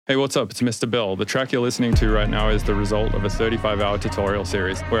Hey, what's up? It's Mr. Bill. The track you're listening to right now is the result of a 35-hour tutorial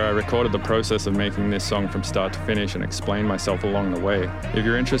series where I recorded the process of making this song from start to finish and explained myself along the way. If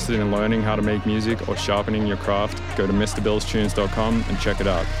you're interested in learning how to make music or sharpening your craft, go to MrBillsTunes.com and check it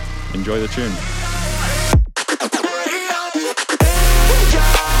out. Enjoy the tune.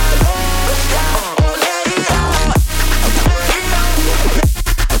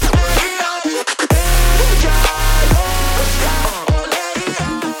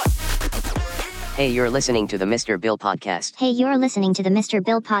 Hey, you're listening to the Mr. Bill Podcast. Hey, you're listening to the Mr.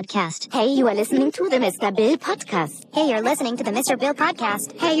 Bill Podcast. Hey, you are listening to the Mr. Bill Podcast. Hey, you're listening to the Mr. Bill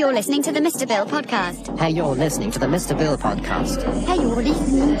Podcast. Hey, you're listening to the Mr. Bill Podcast. Hey, you're listening to the Mr. Bill Podcast. Hey, you're listening to the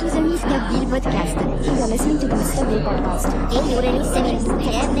Mr. Bill Podcast. Hey, you're listening to the Mr. Bill Podcast. Hey, you're listening to the Mr. Bill Podcast. Hey, you're listening to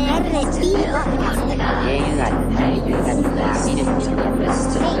the Mr. Hey, you're listening to the Mr. Bill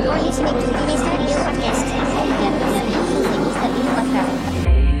Podcast. Hey, you're listening to the Mr. Bill Podcast.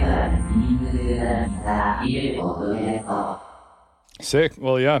 Sick.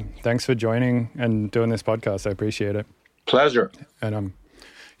 Well, yeah. Thanks for joining and doing this podcast. I appreciate it. Pleasure. And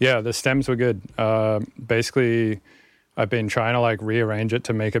yeah, the stems were good. Basically, I've been trying to like rearrange it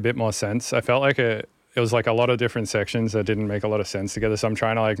to make a bit more sense. I felt like it was like a lot of different sections that didn't make a lot of sense together. So I'm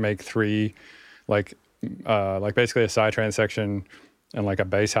trying to like make three, like basically a psytrance section and like a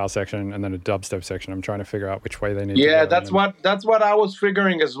bass house section and then a dubstep section. I'm trying to figure out which way they need to go. Yeah, that's what I was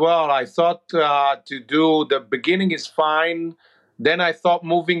figuring as well. I thought to do the beginning is fine. Then I thought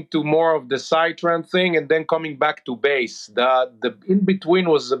moving to more of the psytrance thing and then coming back to bass. The in between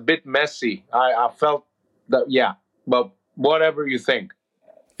was a bit messy. I felt that, yeah, but whatever you think.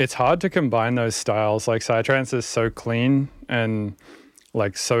 It's hard to combine those styles. Like psytrance is so clean and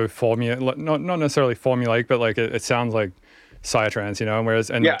like so not necessarily formulaic, but like it sounds like psytrance, you know, and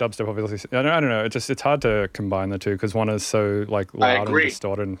dubstep obviously, I don't know, it's hard to combine the two because one is so like loud and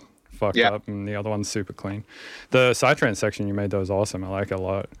distorted and fucked up and the other one's super clean. The psytrance section you made, that was awesome. I like it a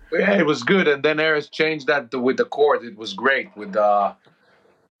lot. Yeah, it was good. And then Eris changed that with the chord. It was great with the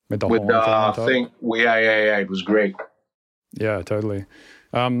thing. Yeah, it was great. Yeah, totally.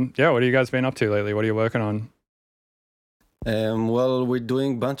 What have you guys been up to lately? What are you working on? Well, we're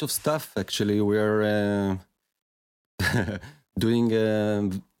doing a bunch of stuff actually. We're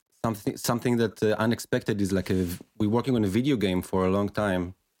doing something that unexpected is like we're working on a video game for a long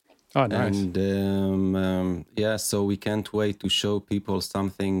time. Oh, nice. And so we can't wait to show people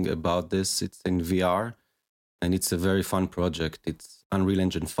something about this. It's in VR and it's a very fun project. It's Unreal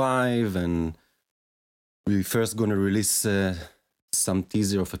Engine 5 and we're first going to release some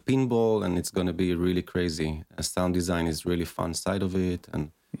teaser of a pinball and it's going to be really crazy. Sound design is really fun side of it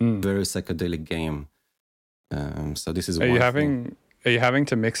and very psychedelic game. So this is. Are you having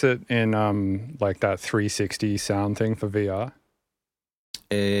to mix it in like that 360 sound thing for VR?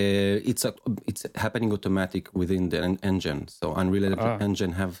 It's happening automatic within the engine. So Unreal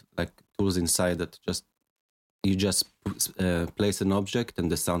Engine have like tools inside that you just place an object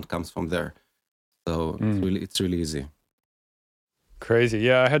and the sound comes from there. So it's really easy. Crazy.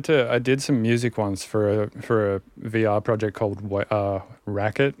 Yeah, I did some music once for a VR project called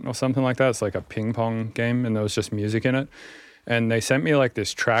Racket or something like that. It's like a ping pong game and there was just music in it. And they sent me like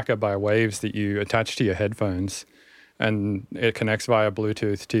this tracker by Waves that you attach to your headphones and it connects via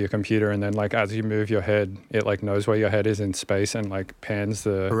Bluetooth to your computer. And then like as you move your head, it like knows where your head is in space and like pans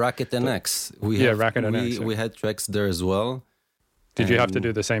the... Racket NX. Racket NX. We had tracks there as well. Did you have to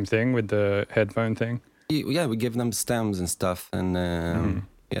do the same thing with the headphone thing? Yeah, we gave them stems and stuff, and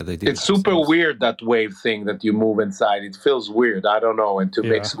they did. It's super weird, that wave thing that you move inside. It feels weird. I don't know, and to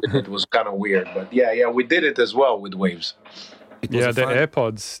mix with it was kind of weird. But yeah, we did it as well with Waves. Yeah, the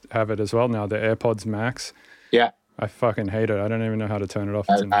AirPods have it as well now. The AirPods Max. Yeah. I fucking hate it. I don't even know how to turn it off.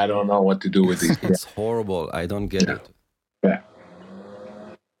 I don't know what to do with these. It's horrible. I don't get it. Yeah.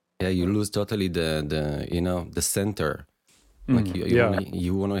 Yeah, you lose totally the center. Like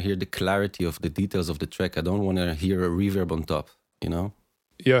you want to hear the clarity of the details of the track. I don't want to hear a reverb on top, you know?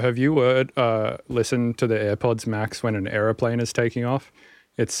 Yeah, have you listened to the AirPods Max when an aeroplane is taking off?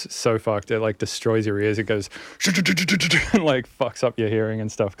 It's so fucked. It like destroys your ears. It goes and like fucks up your hearing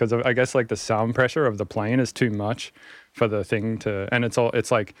and stuff because I guess like the sound pressure of the plane is too much for the thing to, and it's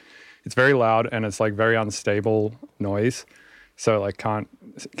very loud and it's like very unstable noise. So like can't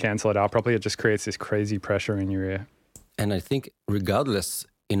cancel it out properly. It just creates this crazy pressure in your ear. And I think regardless,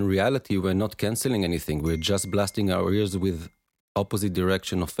 in reality, we're not canceling anything. We're just blasting our ears with opposite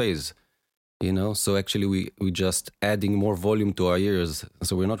direction of phase, you know? So actually we just adding more volume to our ears.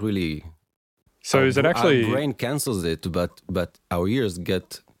 So we're not really... So is it actually... Our brain cancels it, but our ears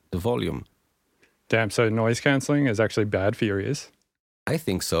get the volume. Damn, so noise cancelling is actually bad for your ears? I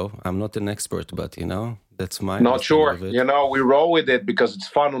think so. I'm not an expert, but that's my Not sure. understanding of it. We roll with it because it's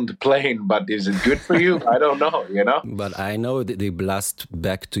fun on the plane, but is it good for you? I don't know, But I know that they blast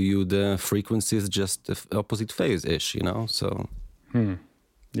back to you the frequencies just the opposite phase-ish, so...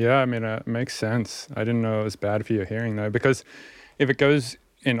 Yeah, I mean, it makes sense. I didn't know it was bad for your hearing, though, because if it goes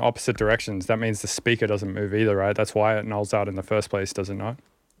in opposite directions, that means the speaker doesn't move either, right? That's why it nulls out in the first place, does it not?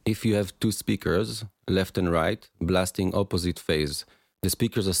 If you have two speakers, left and right, blasting opposite phase, the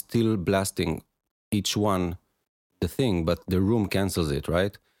speakers are still blasting each one the thing, but the room cancels it,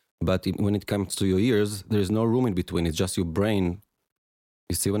 right? But when it comes to your ears, there's no room in between. It's just your brain.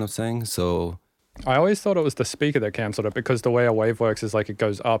 You see what I'm saying? So... I always thought it was the speaker that cancelled it, because the way a wave works is like it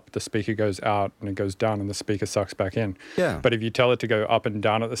goes up, the speaker goes out, and it goes down, and the speaker sucks back in. Yeah. But if you tell it to go up and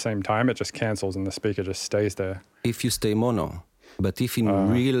down at the same time, it just cancels and the speaker just stays there. If you stay mono. But if in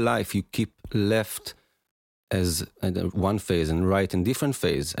real life you keep left as one phase and right in different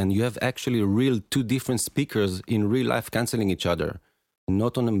phase, and you have actually real two different speakers in real life canceling each other,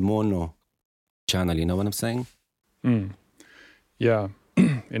 not on a mono channel, you know what I'm saying? Yeah.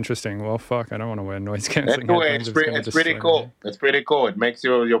 Interesting. Well, fuck, I don't want to wear noise cancelling Anyway, headphones. it's pretty cool. It's pretty cool. It makes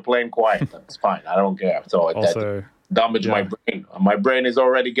your plane quiet. That's fine. I don't care. So Also, that damage my brain. My brain is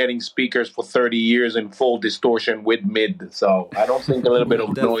already getting speakers for 30 years in full distortion with mid. So I don't think a little bit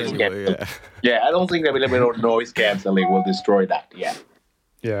of noise cancelling. Yeah, I don't think a little bit of noise cancelling will destroy that. Yeah.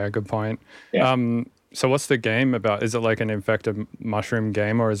 Yeah, good point. Yeah. So what's the game about? Is it like an infected mushroom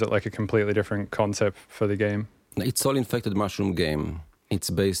game, or is it like a completely different concept for the game? It's all infected mushroom game. It's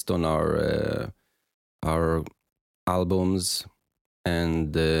based on our albums,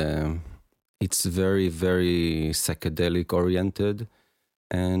 and it's very, very psychedelic oriented.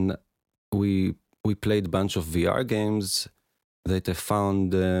 And we played a bunch of VR games that I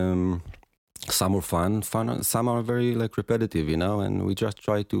found some are fun, some are very like repetitive, and we just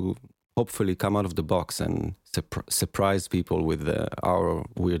try to hopefully come out of the box and surprise people with our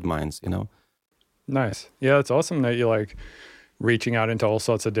weird minds, Nice. Yeah, it's awesome that you're like reaching out into all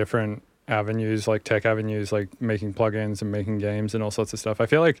sorts of different avenues, like tech avenues, like making plugins and making games and all sorts of stuff. I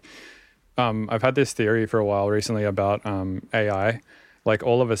feel like I've had this theory for a while recently about AI. Like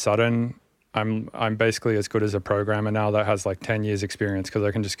all of a sudden, I'm basically as good as a programmer now that has like 10 years experience, because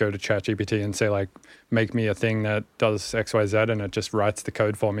I can just go to ChatGPT and say like, make me a thing that does XYZ, and it just writes the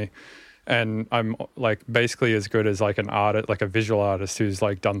code for me. And I'm like basically as good as like an artist, like a visual artist who's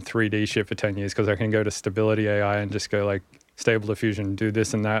like done 3D shit for 10 years, because I can go to Stability AI and just go like Stable Diffusion, do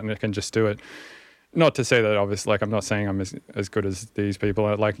this and that, and it can just do it. Not to say that obviously, like I'm not saying I'm as good as these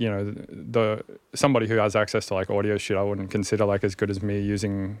people. Like, somebody who has access to like audio shit, I wouldn't consider like as good as me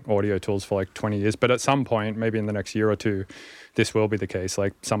using audio tools for like 20 years. But at some point, maybe in the next year or two, this will be the case.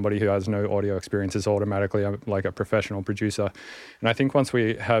 Like somebody who has no audio experience is automatically like a professional producer. And I think once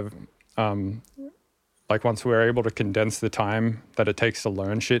we have once we're able to condense the time that it takes to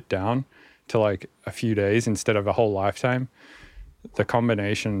learn shit down to like a few days instead of a whole lifetime, the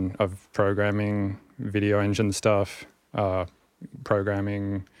combination of programming, video engine stuff,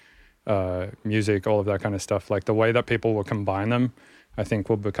 programming, music, all of that kind of stuff, like the way that people will combine them, I think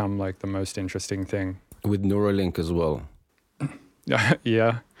will become like the most interesting thing. With Neuralink as well.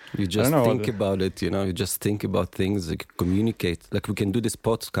 Yeah. You just think about it, you just think about things, like communicate. Like we can do this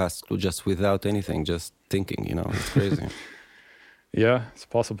podcast just without anything, just thinking, it's crazy. Yeah, it's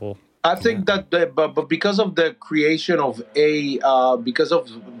possible. I think that, but because of the creation of because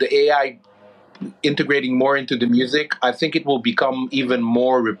of the AI integrating more into the music, I think it will become even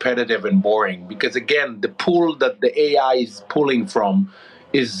more repetitive and boring. Because again, the pool that the AI is pulling from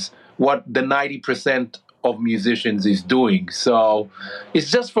is what the 90% of musicians is doing. So it's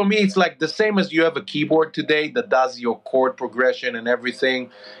just, for me, it's like the same as you have a keyboard today that does your chord progression and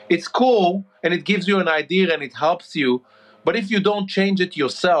everything. It's cool and it gives you an idea and it helps you. But if you don't change it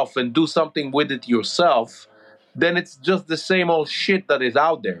yourself and do something with it yourself, then it's just the same old shit that is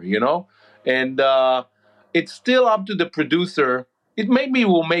out there, And it's still up to the producer. It maybe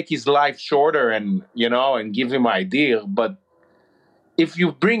will make his life shorter and, and give him idea. But if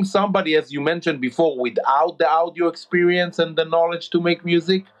you bring somebody, as you mentioned before, without the audio experience and the knowledge to make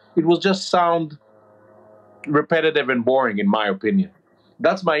music, it will just sound repetitive and boring, in my opinion.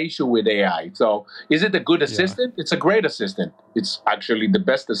 That's my issue with AI. So is it a good assistant? Yeah. It's a great assistant. It's actually the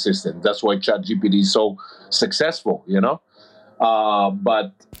best assistant. That's why ChatGPT is so successful,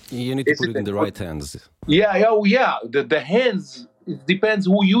 But you need to put it in the right hands. Yeah. Oh, yeah. The hands, it depends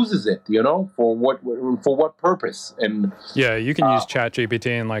who uses it, for what purpose. And yeah, you can use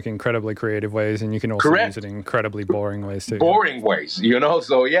ChatGPT in like incredibly creative ways, and you can also use it in incredibly boring ways too. Boring ways,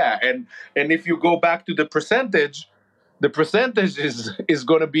 So yeah, and if you go back to the percentage, the percentage is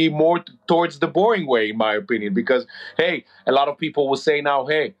going to be more towards the boring way, in my opinion. Because hey, a lot of people will say now,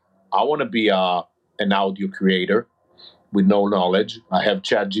 hey, I want to be an audio creator with no knowledge. I have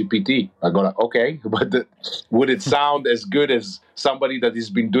Chat GPT. I go, okay, but would it sound as good as somebody that has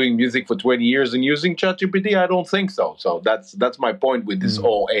been doing music for 20 years and using Chat GPT? I don't think so. So that's my point with this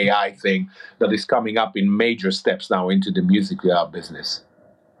whole AI thing that is coming up in major steps now into the music business.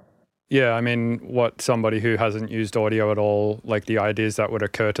 Yeah, I mean, what somebody who hasn't used audio at all, like the ideas that would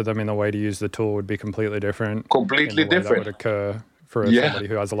occur to them in the way to use the tool would be completely different. Completely in the way different. That would occur for somebody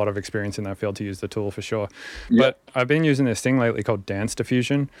who has a lot of experience in that field to use the tool for sure. But I've been using this thing lately called Dance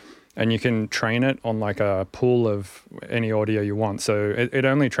Diffusion, and you can train it on like a pool of any audio you want. So it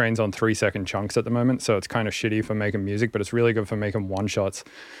only trains on 3-second chunks at the moment. So it's kind of shitty for making music, but it's really good for making one shots.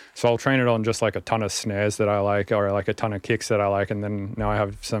 So I'll train it on just like a ton of snares that I like, or like a ton of kicks that I like. And then now I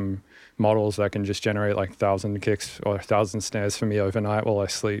have some models that can just generate like 1,000 kicks or 1,000 snares for me overnight while I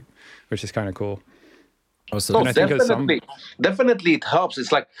sleep, which is kind of cool. So definitely it helps.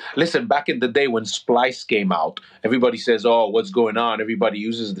 It's like, listen, back in the day when Splice came out, everybody says, oh, what's going on? Everybody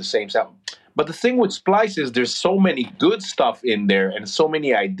uses the same sound. But the thing with Splice is there's so many good stuff in there and so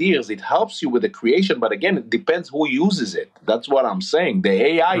many ideas. It helps you with the creation. But again, it depends who uses it. That's what I'm saying. The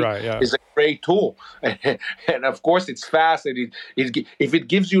AI is a great tool. And of course, it's fast. And if it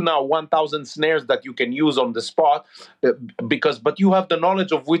gives you now 1,000 snares that you can use on the spot, but you have the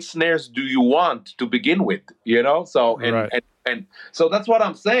knowledge of which snares do you want to begin with, you know? So, and so that's what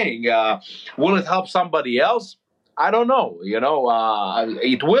I'm saying. Will it help somebody else? I don't know, you know,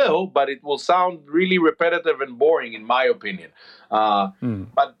 it will, but it will sound really repetitive and boring, in my opinion.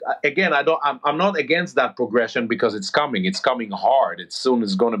 But again, I'm not against that progression because it's coming. It's coming hard. It's soon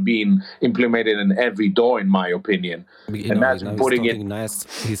is going to be implemented in every DAW, in my opinion. And that's putting it.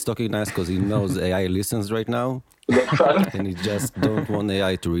 He's talking nice because he knows AI listens right now. And he just don't want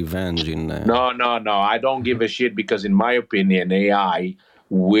AI to revenge in. No. I don't give a shit because, in my opinion, AI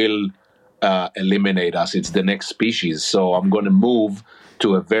will eliminate us. It's the next species. So I'm going to move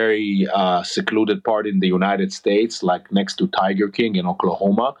to a very secluded part in the United States, like next to Tiger King in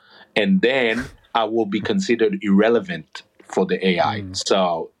Oklahoma, and then I will be considered irrelevant for the AI.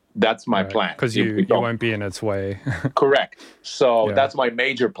 So that's my plan. Because you won't be in its way. Correct. So that's my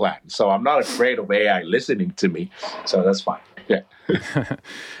major plan. So I'm not afraid of AI listening to me. So that's fine. Yeah.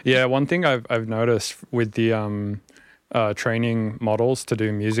 Yeah. One thing I've noticed with the training models to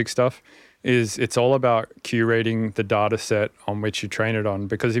do music stuff is it's all about curating the data set on which you train it on.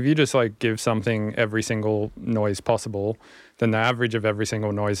 Because if you just like give something every single noise possible, then the average of every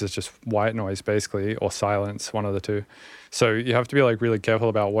single noise is just white noise basically, or silence, one of the two. So you have to be like really careful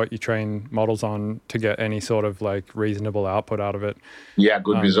about what you train models on to get any sort of like reasonable output out of it. Yeah,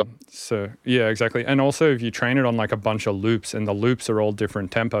 good result. So yeah, exactly. And also if you train it on like a bunch of loops and the loops are all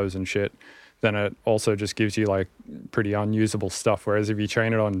different tempos and shit, then it also just gives you like pretty unusable stuff. Whereas if you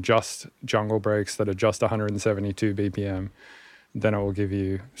train it on just jungle breaks that are just 172 BPM, then it will give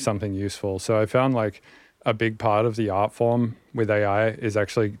you something useful. So I found like a big part of the art form with AI is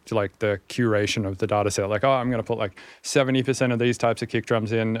actually like the curation of the data set. Like, oh, I'm going to put like 70% of these types of kick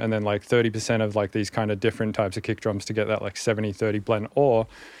drums in, and then like 30% of like these kind of different types of kick drums to get that like 70-30 blend. Or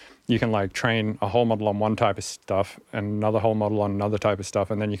you can like train a whole model on one type of stuff and another whole model on another type of stuff,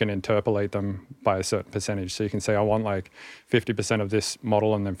 and then you can interpolate them by a certain percentage. So you can say, I want like 50% of this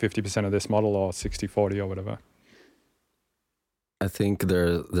model and then 50% of this model, or 60-40 or whatever. I think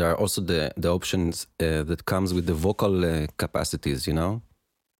there are also the options that comes with the vocal capacities, you know?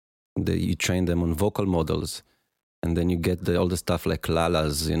 You train them on vocal models, and then you get all the stuff like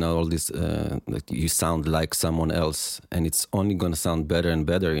lalas, you know, all this, that you sound like someone else, and it's only going to sound better and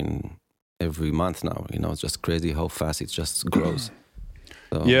better in every month now, you know? It's just crazy how fast it just grows.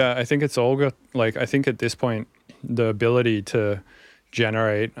 So. Yeah, I think it's all got, like, I think at this point, the ability to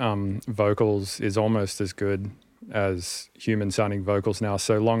generate vocals is almost as good as human sounding vocals now,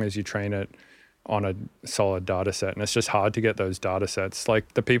 so long as you train it on a solid data set. And it's just hard to get those data sets.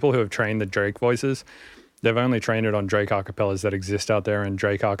 Like the people who have trained the Drake voices, they've only trained it on Drake acapellas that exist out there, and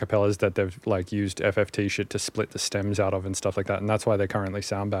Drake acapellas that they've like used FFT shit to split the stems out of and stuff like that. And that's why they currently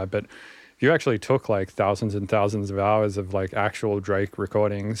sound bad. But if you actually took like thousands and thousands of hours of like actual Drake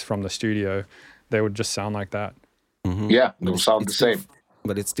recordings from the studio, they would just sound like that. Mm-hmm. Yeah, they'll sound the same.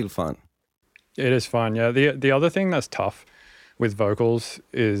 But it's still fun. It is fun, yeah. The other thing that's tough with vocals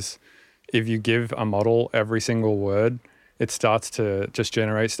is if you give a model every single word, it starts to just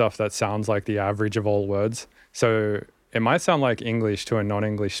generate stuff that sounds like the average of all words. So it might sound like English to a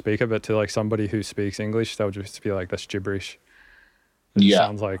non-English speaker, but to like somebody who speaks English, they'll just be like, that's gibberish. It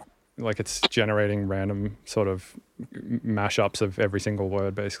sounds like like it's generating random sort of mashups of every single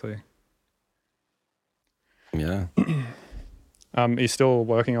word, basically. Yeah. Are you still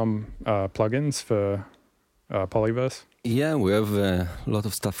working on plugins for Polyverse? Yeah, we have a lot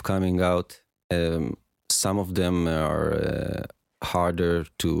of stuff coming out. Some of them are harder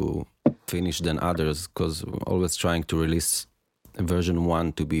to finish than others because we're always trying to release version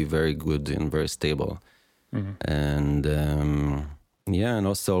 1 to be very good and very stable. And and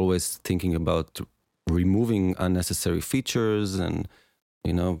also always thinking about removing unnecessary features and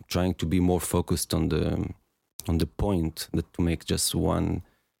trying to be more focused on the point, that to make just one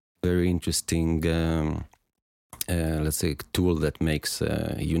very interesting let's say tool that makes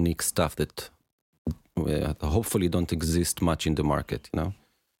unique stuff that hopefully don't exist much in the market,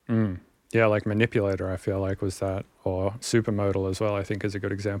 Yeah, like Manipulator, I feel like was that, or Supermodal as well, I think is a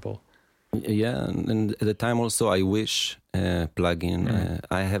good example. Yeah, and at the time also I wish plugin.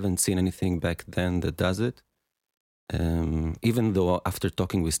 I haven't seen anything back then that does it. Even though after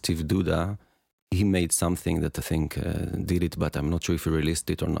talking with Steve Duda, he made something that I think did it, but I'm not sure if he released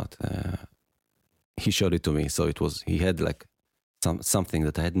it or not. He showed it to me, so he had like something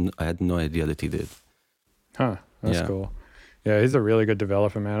that I had no idea that he did. Huh, that's cool. Yeah, he's a really good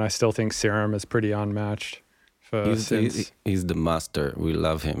developer, man. I still think Serum is pretty unmatched. He's the master. We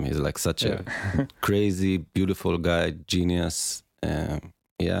love him. He's like such a crazy, beautiful guy, genius.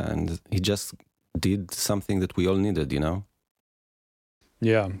 And he just did something that we all needed,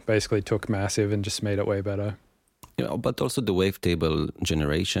 Yeah, basically took Massive and just made it way better. But also the wavetable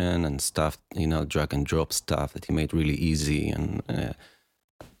generation and stuff, drag and drop stuff that he made really easy. And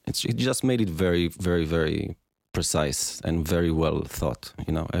it just made it very, very, very precise and very well thought.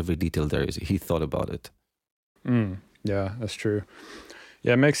 Every detail he thought about it. Yeah, that's true.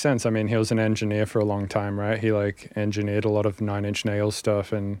 Yeah, it makes sense. I mean, he was an engineer for a long time, right? He engineered a lot of Nine Inch Nails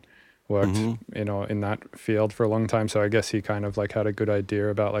stuff and worked, in that field for a long time. So I guess he kind of had a good idea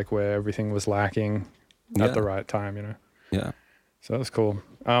about where everything was lacking at the right time, Yeah. So that's cool.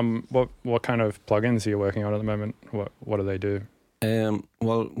 What kind of plugins are you working on at the moment? What do they do?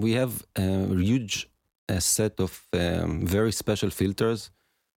 Well, we have a huge set of very special filters.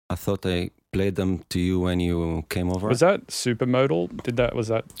 I thought I played them to you when you came over. Was that Supermodal? Was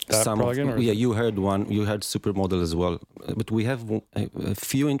that plugin? You heard one. You heard Supermodal as well. But we have a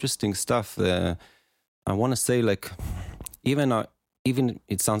few interesting stuff. I want to say even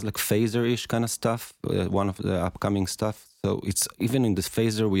it sounds like phaser-ish kind of stuff. One of the upcoming stuff. So it's even in this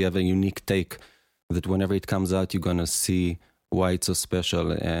phaser we have a unique take that whenever it comes out you're gonna see why it's so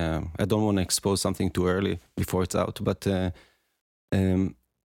special. I don't want to expose something too early before it's out, but.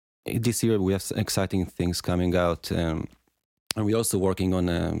 This year we have some exciting things coming out, and we're also working on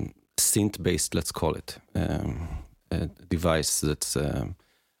a synth-based, let's call it, a device that's on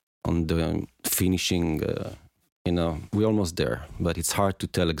the finishing. We're almost there, but it's hard to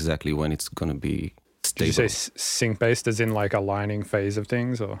tell exactly when it's going to be stable. Did you say synth-based as in a lining phase of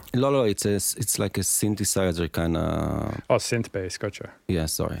things, or? No, it's like a synthesizer kind of. Oh, synth-based, gotcha. Yeah,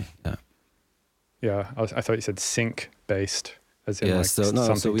 sorry, yeah. Yeah, I thought you said sync-based.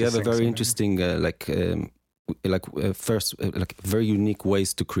 So we have a very interesting, very unique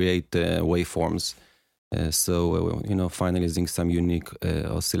ways to create waveforms. Finally using some unique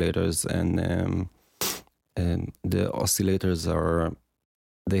oscillators, and the oscillators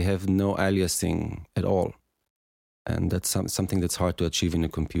they have no aliasing at all, and that's something that's hard to achieve in a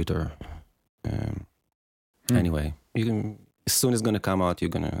computer. Anyway, as soon as it's gonna come out, you're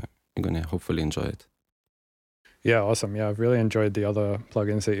gonna hopefully enjoy it. Yeah, awesome. Yeah, I've really enjoyed the other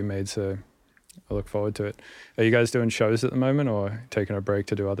plugins that you made, so I look forward to it. Are you guys doing shows at the moment or taking a break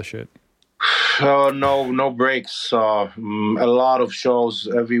to do other shit? No breaks. A lot of shows,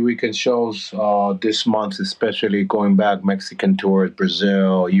 every weekend shows this month, especially going back, Mexican tours,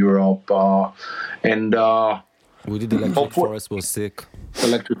 Brazil, Europe, and... we did Electric Forest, was sick.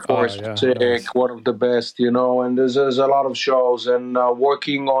 Electric Forest, sick, nice. One of the best, and there's a lot of shows, and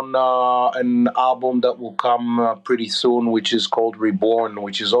working on an album that will come pretty soon, which is called Reborn,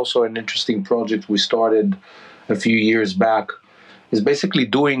 which is also an interesting project we started a few years back. It's basically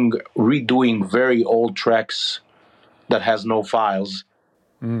redoing very old tracks that has no files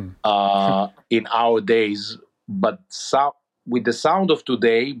in our days, but with the sound of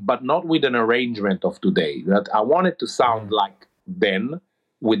today, but not with an arrangement of today. That I want it to sound like then,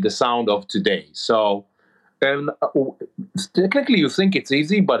 with the sound of today. So, and technically you think it's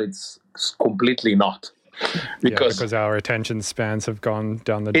easy, but it's completely not. because our attention spans have gone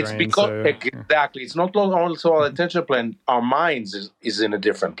down the drain. It's because exactly. It's not also our attention plan. Our minds is in a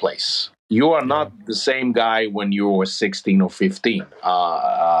different place. You are not the same guy when you were 16 or 15.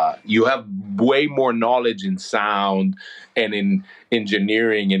 You have way more knowledge in sound and in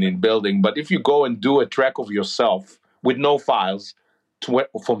engineering and in building. But if you go and do a track of yourself with no files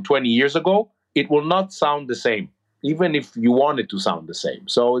from 20 years ago, it will not sound the same, even if you want it to sound the same.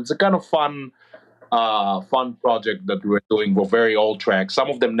 So it's a kind of fun project that we're doing for very old tracks. Some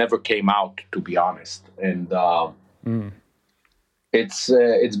of them never came out, to be honest. And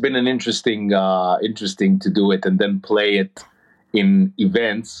it's been an interesting to do it and then play it in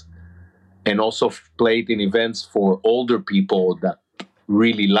events, and also play it in events for older people that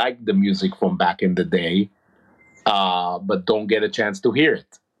really like the music from back in the day, but don't get a chance to hear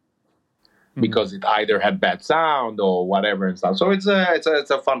it because it either had bad sound or whatever and stuff. So it's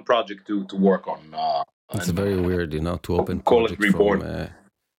a fun project to work on. It's very weird, to open call it project Reborn. from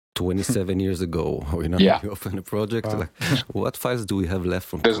 27 years ago. Yeah. You open a project, like, what files do we have left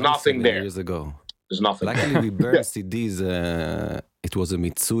from There's 27 nothing there. years ago? There's nothing. Luckily, we burned CDs. It was a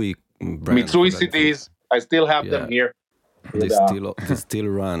Mitsui brand. Mitsui CDs. I still have them here. They still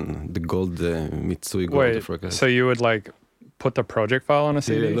run the gold Mitsui gold. Wait, so you would put the project file on a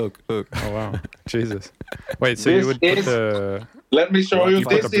CD? Yeah, look. Oh wow, Jesus. Wait, so you would put the... Let me show you. You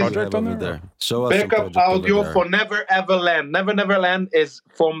put This the is project on there? Show us backup audio for Never Ever Land. Never Never Land is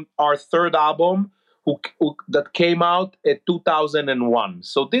from our third album that came out in 2001.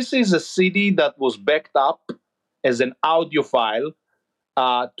 So this is a CD that was backed up as an audio file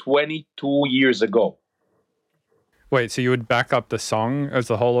 22 years ago. Wait, so you would back up the song as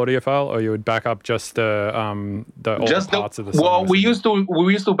the whole audio file, or you would back up just the parts of the song? Well, we used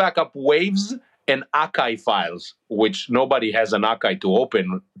to back up waves and Akai files, which nobody has an Akai to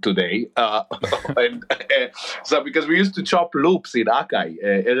open today. So because we used to chop loops in Akai,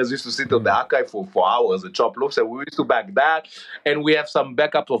 Erez used to sit on the Akai for hours and chop loops, and we used to back that. And we have some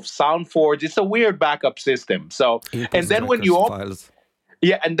backups of SoundForge. It's a weird backup system. So, and then when you open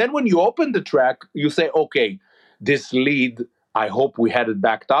the track, you say, okay, this lead, I hope we had it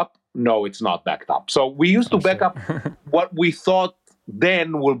backed up. No, it's not backed up. So we used to back up what we thought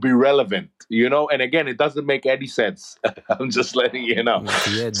then will be relevant, and again, it doesn't make any sense. I'm just letting you know.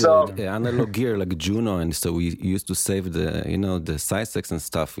 Yeah, the analog gear like Juno, and so we used to save the the side-sex and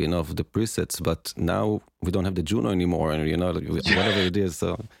stuff, of the presets, but now we don't have the Juno anymore, and whatever it is.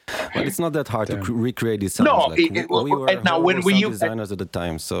 So, but it's not that hard to recreate these sounds. No, we were now when we use designers at the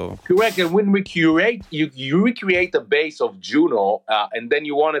time, so correct. And when we curate, you recreate the bass of Juno, and then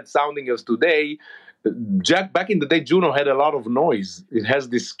you want it sounding as today. Jack, back in the day, Juno had a lot of noise. It has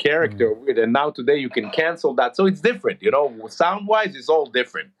this character with it, and now today you can cancel that. So it's different, sound-wise, it's all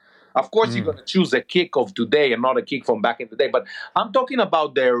different. Of course, you're going to choose a kick of today and not a kick from back in the day. But I'm talking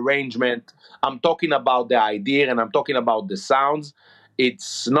about the arrangement. I'm talking about the idea, and I'm talking about the sounds.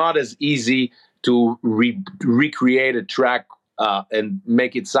 It's not as easy to recreate a track and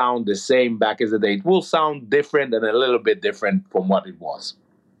make it sound the same back in the day. It will sound different and a little bit different from what it was.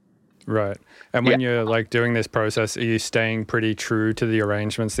 Right. And when you're doing this process, are you staying pretty true to the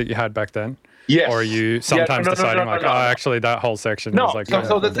arrangements that you had back then? Yes. Or are you sometimes deciding actually that whole section is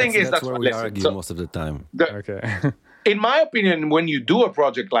so the thing is that's where we argue most of the time. Okay. In my opinion, when you do a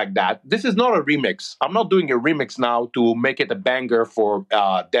project like that, this is not a remix. I'm not doing a remix now to make it a banger for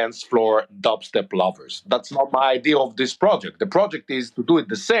dance floor dubstep lovers. That's not my idea of this project. The project is to do it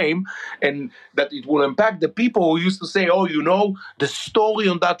the same, and that it will impact the people who used to say, oh, the story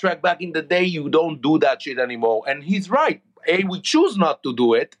on that track back in the day, you don't do that shit anymore. And he's right. A, we choose not to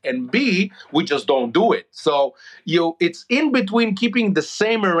do it, and B, we just don't do it. So it's in between keeping the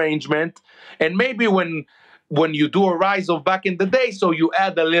same arrangement, and maybe when you do a rise of back in the day, so you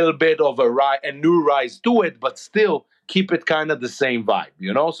add a little bit of a new rise to it, but still keep it kind of the same vibe,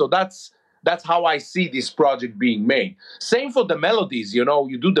 So that's how I see this project being made. Same for the melodies, you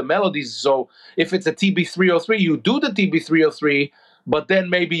do the melodies. So if it's a TB303, you do the TB303, but then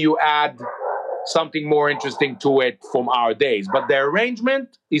maybe you add something more interesting to it from our days. But the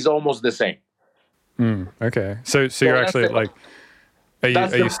arrangement is almost the same. Okay. So you're actually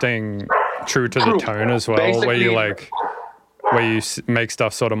are you staying true to the tone as well? Basically, where you make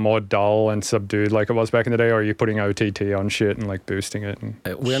stuff sort of more dull and subdued like it was back in the day, or are you putting OTT on shit and boosting it?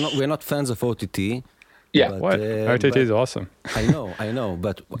 We're not fans of OTT. Yeah. But, what? OTT is awesome. I know,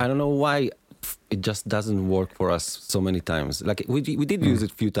 but I don't know why it just doesn't work for us so many times. We did use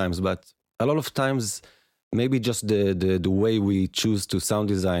it a few times, but a lot of times maybe just the way we choose to sound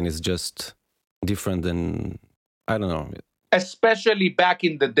design is just different than, I don't know. especially back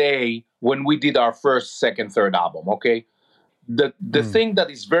in the day when we did our first, second, third album. Okay, the thing that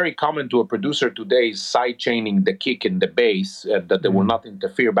is very common to a producer today is side chaining the kick and the bass, that they will not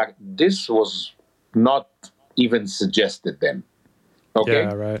interfere back. This was not even suggested then. Okay,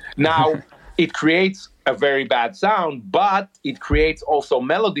 Yeah, right. now it creates a very bad sound, but it creates also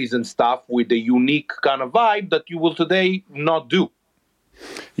melodies and stuff with a unique kind of vibe that you will today not do.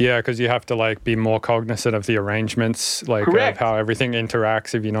 Yeah, because you have to like be more cognizant of the arrangements, like of Correct. how everything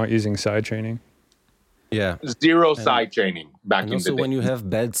interacts if you're not using side chaining. Yeah. Zero side chaining back And in also the day. when you have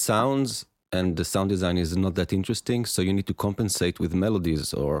bad sounds and the sound design is not that interesting, so you need to compensate with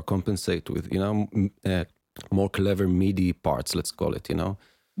melodies or compensate with, more clever MIDI parts, let's call it,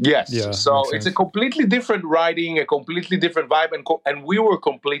 Yes. Yeah, So makes it's a sense. completely different writing, a completely different vibe, and we were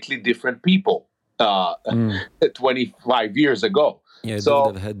completely different people 25 years ago. Yeah, So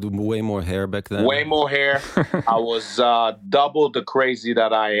dude, I've had way more hair back then. way more hair. I was double the crazy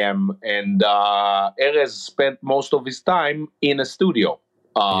that I am, and Erez spent most of his time in a studio.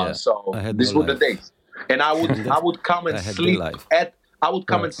 Yeah, So I had these no were the life. days, and I would come and I had sleep day life. I would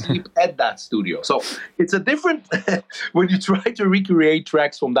come and sleep at that studio. So it's a different when you try to recreate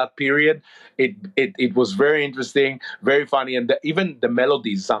tracks from that period. It was very interesting, very funny, and even the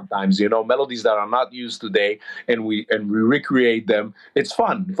melodies sometimes, melodies that are not used today, and we recreate them. It's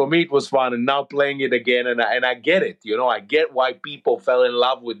fun for me. It was fun, and now playing it again, and I get it. I get why people fell in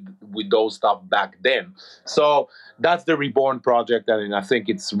love with those stuff back then. So that's the Reborn project, and I think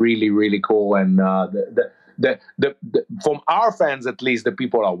it's really really cool, and the from our fans at least, the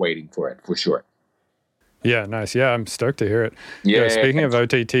people are waiting for it for sure. Yeah, nice. Yeah, I'm stoked to hear it. Yeah. Speaking of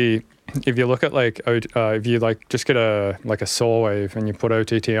OTT, if you look at if you just get a saw wave and you put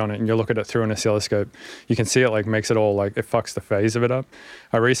OTT on it and you look at it through an oscilloscope, you can see it makes it all it fucks the phase of it up.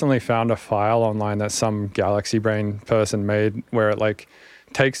 I recently found a file online that some Galaxy Brain person made where it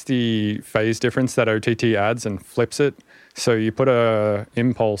takes the phase difference that OTT adds and flips it. So you put a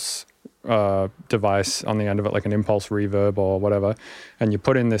impulse device on the end of it, like an impulse reverb or whatever, and you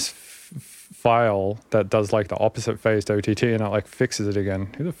put in this file that does the opposite phase to OTT, and it fixes it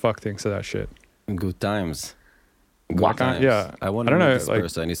again. Who the fuck thinks of that shit? Good times. Why can't- yeah, I want I to don't know know, this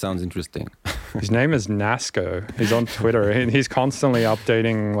person. He sounds interesting. His name is Nasco. He's on Twitter, and he's constantly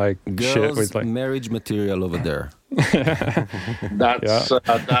updating shit Girls, with marriage material over there.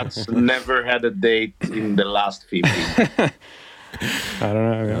 That's never had a date in the last 50. I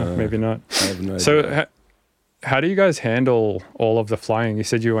don't know, yeah, maybe not. I have no idea. So how do you guys handle all of the flying? You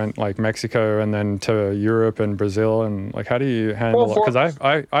said you went Mexico and then to Europe and Brazil, and how do you handle it? Because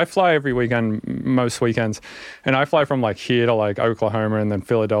I fly every weekend, most weekends, and I fly from here to Oklahoma and then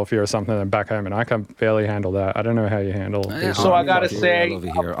Philadelphia or something and back home, and I can barely handle that. I don't know how you handle these. So I Army gotta material say,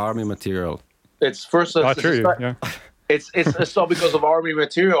 over here, army material. it's first. True, yeah. It's so because of Army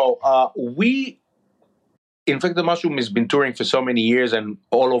material. Infected the Mushroom has been touring for so many years and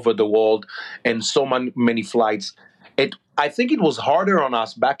all over the world, and so many flights. I think it was harder on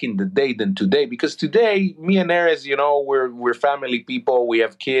us back in the day than today, because today, me and Erez, we're family people. We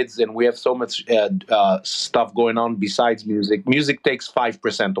have kids, and we have so much stuff going on besides music. Music takes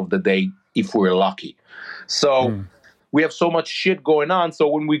 5% of the day if we're lucky. So. We have so much shit going on. So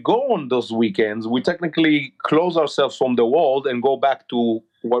when we go on those weekends, we technically close ourselves from the world and go back to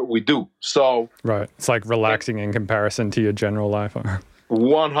what we do. So Right. It's relaxing in comparison to your general life.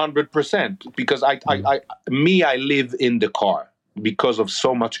 100%, because I live in the car because of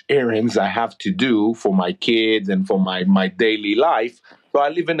so much errands I have to do for my kids and for my daily life. So I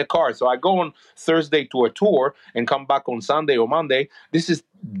live in the car. So I go on Thursday to a tour and come back on Sunday or Monday. This is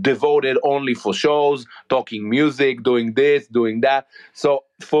devoted only for shows, talking music, doing this, doing that. So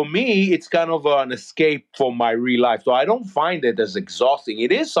for me, it's kind of an escape from my real life. So I don't find it as exhausting.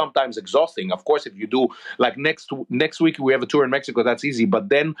 It is sometimes exhausting. Of course, if you do next week, we have a tour in Mexico, that's easy. But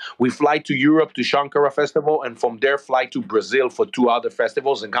then we fly to Europe to Shankara Festival, and from there fly to Brazil for 2 other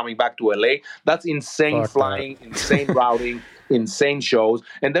festivals and coming back to LA. That's insane. Fuck flying, insane routing, insane shows.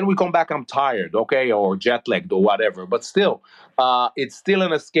 And then we come back, I'm tired, okay, or jet lagged or whatever. But still, it's still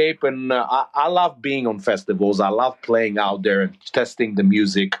an escape. And I love being on festivals. I love playing out there and testing the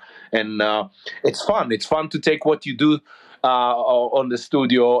music. And it's fun. It's fun to take what you do on the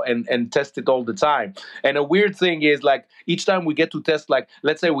studio and test it all the time. And a weird thing is, each time we get to test,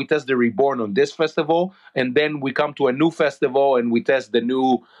 let's say we test the Reborn on this festival, and then we come to a new festival and we test the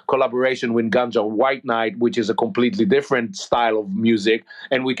new collaboration with Ganja White Night, which is a completely different style of music,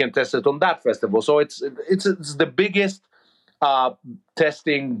 and we can test it on that festival. So it's the biggest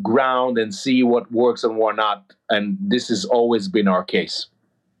testing ground and see what works and what not. And this has always been our case.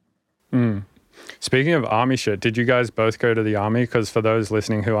 Speaking of army shit, did you guys both go to the army? Because for those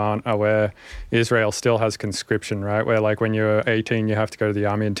listening who aren't aware, Israel still has conscription, right? Where like when you're 18, you have to go to the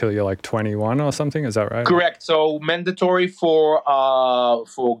army until you're like 21 or something. Is that right? Correct. So mandatory for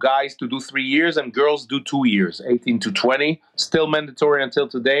guys to do 3 years and girls do 2 years, 18 to 20. Still mandatory until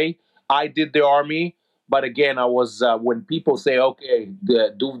today. I did the army. But again, I was when people say, "Okay,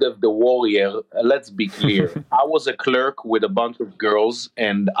 the warrior," let's be clear. I was a clerk with a bunch of girls,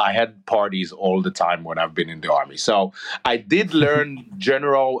 and I had parties all the time when I've been in the army. So I did learn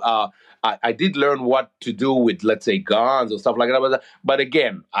general. I did learn what to do with, let's say, guns or stuff like that. But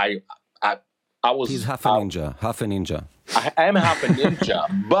again, I was. He's half a ninja. Half a ninja. I am half a ninja,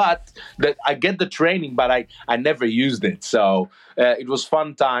 but I get the training, but I never used it. So it was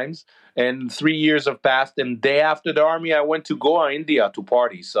fun times. And 3 years have passed, and day after the army, I went to Goa, India, to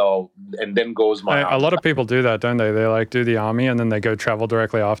party. So, and then goes my. A lot of people do that, don't they? They like do the army, and then they go travel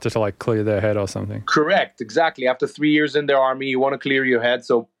directly after to like clear their head or something. Correct, exactly. After 3 years in the army, you want to clear your head.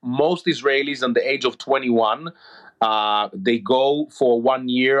 So most Israelis, on the age of 21, they go for 1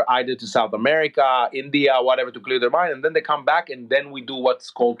 year either to South America, India, whatever, to clear their mind, and then they come back, and then we do what's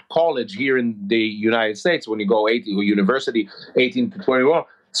called college here in the United States. When you go 18 or university, 18 to 21.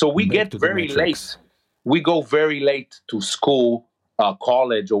 So we get very late. We go very late to school,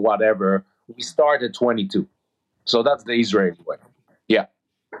 college, or whatever. We start at 22. So that's the Israeli way. Yeah.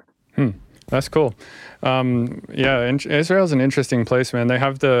 That's cool. Israel's an interesting place, man. They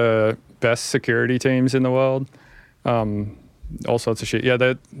have the best security teams in the world. All sorts of shit. Yeah,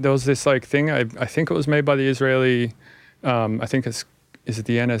 there was this like thing. I think it was made by the Israeli. I think is it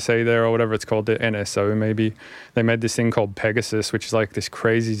the NSA there or whatever it's called, the NSO maybe. They made this thing called Pegasus, which is like this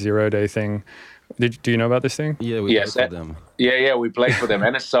crazy 0-day thing. Do you know about this thing? Yeah, we played for them. Yeah, we played for them.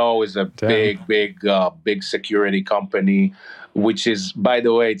 NSO is a big security company, which is, by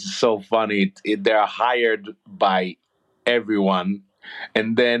the way, it's so funny. They're hired by everyone,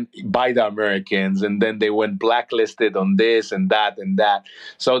 and then by the Americans, and then they went blacklisted on this and that and that.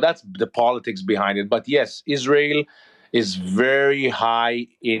 So that's the politics behind it. But yes, Israel is very high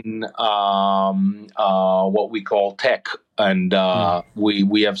in what we call tech, and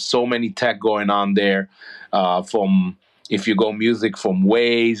we have so many tech going on there. From if you go music, from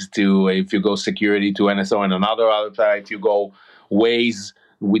Waze to if you go security to NSO, and another side, if you go Waze,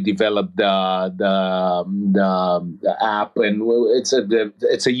 we developed the app, and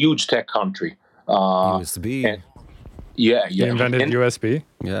it's a huge tech country. USB. Yeah. You invented USB.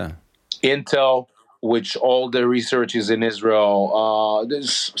 Yeah. Intel, which all the research is in Israel.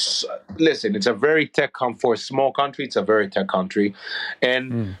 Listen, it's a very tech for a small country. It's a very tech country,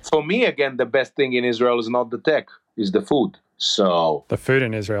 and for me, again, the best thing in Israel is not the tech, is the food. So the food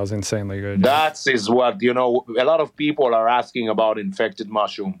in Israel is insanely good. That is what, a lot of people are asking about infected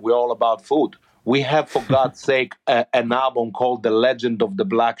mushroom. We're all about food. We have, for God's sake, an album called The Legend of the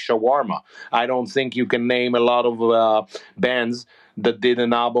Black Shawarma. I don't think you can name a lot of bands that did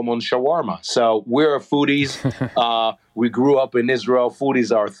an album on shawarma. So we're foodies. We grew up in Israel. Food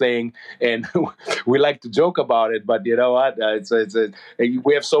is our thing, and we like to joke about it. But you know what?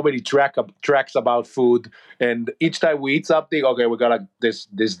 We have so many tracks about food, and each time we eat something, okay, we gotta this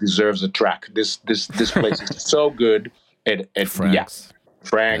deserves a track. This place is so good. And Frank's,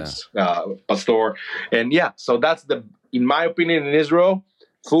 Pastor, and so that's in my opinion, in Israel,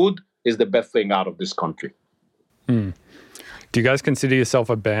 food is the best thing out of this country. Do you guys consider yourself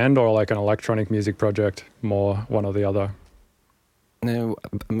a band or like an electronic music project, more one or the other? No,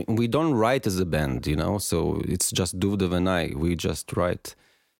 I mean, we don't write as a band, so it's just Duvdev and I. We just write,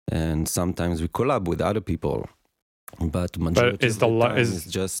 and sometimes we collab with other people. But majority of the time it's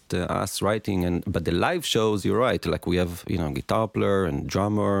just us writing, but the live shows, you're right. Like we have, guitar player and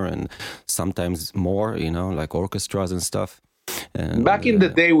drummer, and sometimes more, like orchestras and stuff. And, back in the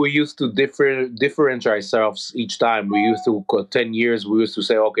day, we used to differentiate ourselves each time. We used to, 10 years, we used to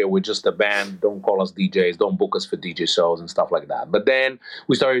say, okay, we're just a band. Don't call us DJs. Don't book us for DJ shows and stuff like that. But then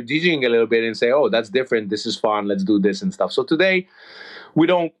we started DJing a little bit and say, oh, that's different. This is fun. Let's do this and stuff. So today, we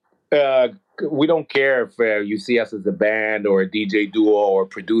don't care if you see us as a band or a DJ duo or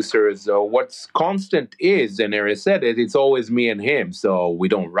producers. So what's constant is, and Eric said it, it's always me and him. So we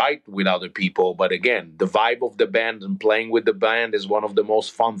don't write with other people. But again, the vibe of the band and playing with the band is one of the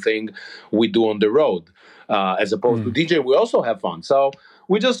most fun things we do on the road. As opposed to DJ, we also have fun. So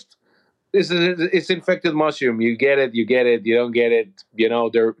we just... It's infected mushroom. You get it. You don't get it.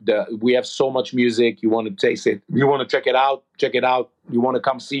 We have so much music. You want to taste it. You want to check it out. You want to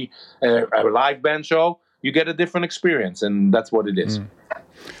come see a live band show. You get a different experience, and that's what it is.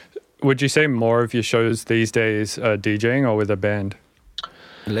 Would you say more of your shows these days are DJing or with a band?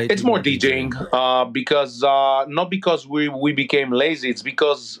 Lately, It's more DJing because not because we became lazy. It's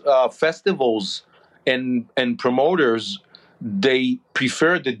because festivals and promoters, they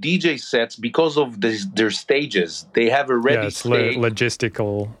prefer the DJ sets because of their stages. They have a Yeah, ready it's stage. Correct.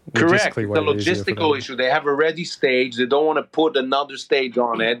 logistically It's a way easier for logistical them. issue. They have a ready stage. They don't want to put another stage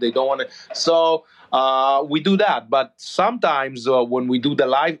on it. They don't want to. So we do that. But sometimes when we do the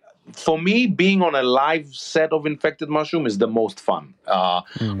live, for me, being on a live set of Infected Mushroom is the most fun.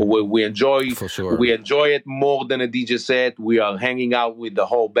 We enjoy For sure. we enjoy it more than a DJ set. We are hanging out with the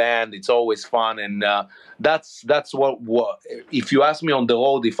whole band. It's always fun, and that's what. If you ask me on the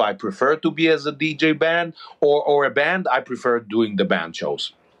road, if I prefer to be as a DJ band or a band, I prefer doing the band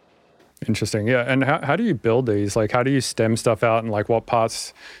shows. Interesting. Yeah. And how do you build these? Like, how do you stem stuff out, and like what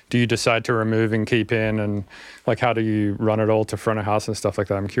parts do you decide to remove and keep in, and like how do you run it all to front of house and stuff like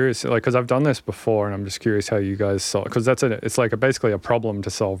that? I'm curious, like, because I've done this before, and I'm just curious how you guys solve. Because it's like basically a problem to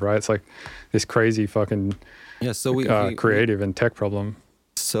solve, right? It's like this crazy fucking Yeah, so creative and tech problem.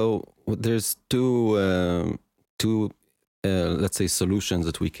 So there's two let's say solutions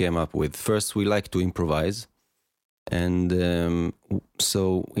that we came up with. First, we like to improvise, and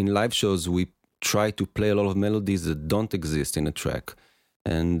so in live shows we try to play a lot of melodies that don't exist in a track,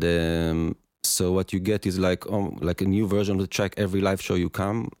 and so what you get is like a new version of the track every live show you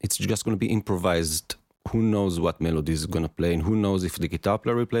come. It's just going to be improvised. Who knows what melody is going to play, and who knows if the guitar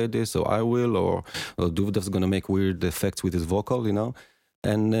player will play this, or I will, or Duvdev's going to make weird effects with his vocal, you know.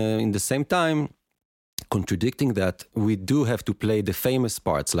 And in the same time, contradicting that, we do have to play the famous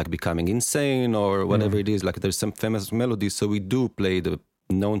parts, like Becoming Insane or whatever it is. Like there's some famous melodies, so we do play the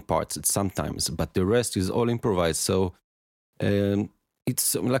known parts sometimes, but the rest is all improvised. So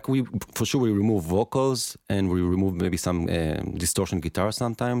it's like we remove vocals and we remove maybe some distortion guitar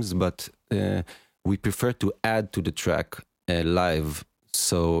sometimes, but we prefer to add to the track live.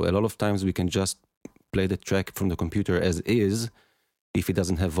 So a lot of times we can just play the track from the computer as is, if it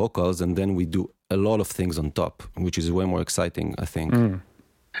doesn't have vocals, and then we do a lot of things on top, which is way more exciting, I think.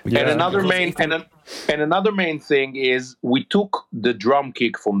 Yeah. And another main thing is we took the drum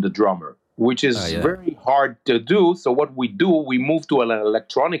kick from the drummer, which is very hard to do. So what we do, we moved to an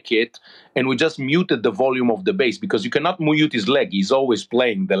electronic kit, and we just muted the volume of the bass, because you cannot mute his leg. He's always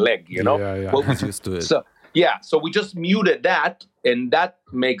playing the leg, you know? Yeah. Well, Used to it. So we just muted that, and that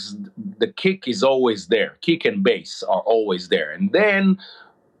makes the kick is always there. Kick and bass are always there. And then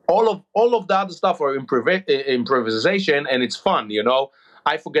all of the other stuff are improvisation, and it's fun, you know?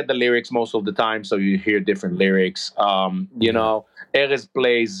 I forget the lyrics most of the time, so you hear different lyrics. You know, Erez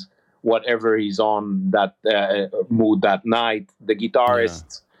plays whatever he's on that mood that night. The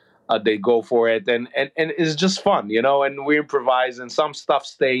guitarists, they go for it, and it's just fun, you know. And we improvise, and some stuff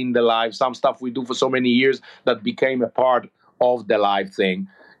stay in the live, some stuff we do for so many years that became a part of the live thing.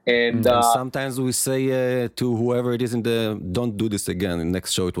 And sometimes we say to whoever it is don't do this again. In the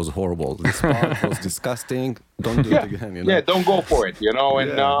next show, it was horrible. This part was disgusting. Don't do it again. You know? Yeah, don't go for it. You know, and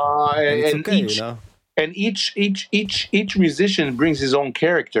it's and okay, each. you know? And each musician brings his own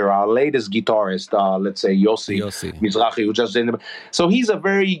character. Our latest guitarist, let's say Yossi Mizrahi, who just so he's a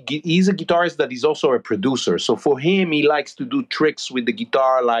guitarist that is also a producer. So for him, he likes to do tricks with the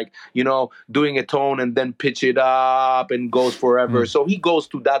guitar, like, you know, doing a tone and then pitch it up and goes forever. So he goes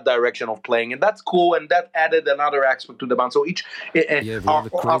to that direction of playing, and that's cool. And that added another aspect to the band. So each we have a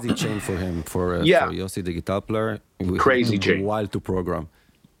crazy chain for him for Yossi, the guitar player. Crazy chain, wild to program.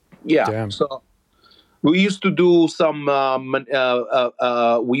 Yeah. Damn. So we used to do some.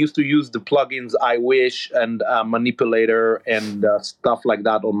 We used to use the plugins I Wish and Manipulator and stuff like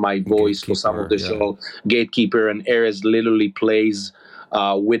that on my voice for some of the show. Gatekeeper, and Erez literally plays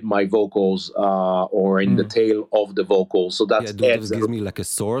with my vocals or in the tail of the vocals. So that's gives me like a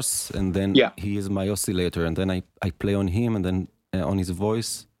source, and then he is my oscillator, and then I play on him, and then on his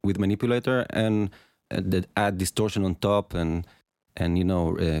voice with Manipulator, and add distortion on top, and you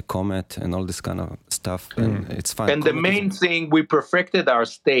know, Comet and all this kind of stuff, and it's fun. And the main thing, we perfected our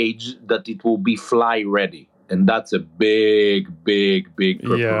stage that it will be fly ready, and that's a big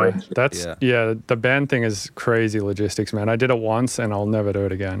preparation. The band thing is crazy logistics, man. I did it once, and I'll never do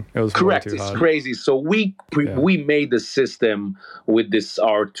it again. It was correct. Way too hard. It's crazy. So we made the system with this.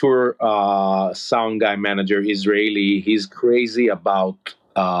 Our tour sound guy manager, Israeli. He's crazy about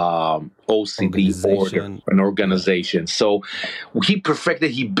OCD order and organization. So he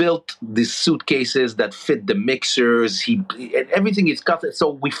built these suitcases that fit the mixers. Everything is cut.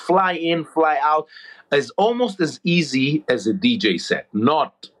 So we fly in, fly out, as almost as easy as a DJ set.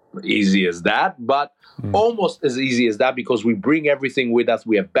 Not easy as that, but almost as easy as that because we bring everything with us.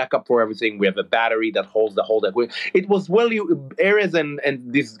 We have backup for everything. We have a battery that holds the whole equipment. It was Erez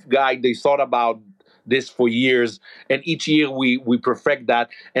and this guy, they thought about this for years, and each year we perfect that,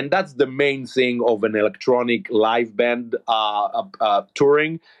 and that's the main thing of an electronic live band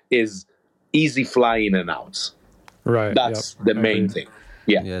touring is easy fly in and outs. Right. That's the main thing.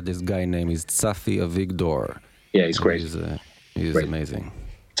 Yeah. Yeah, this guy name is Tsafi Avigdor. Yeah, he's crazy. He's amazing.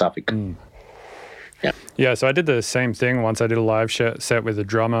 Tsafi. Yeah, so I did the same thing once. I did a live set with a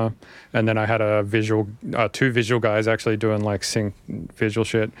drummer, and then I had two visual guys actually doing like sync visual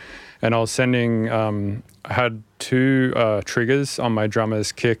shit. And I was sending, I had two triggers on my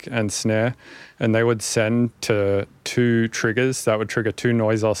drummer's kick and snare, and they would send to two triggers that would trigger two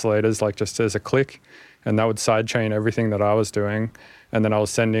noise oscillators, like just as a click, and that would sidechain everything that I was doing. And then I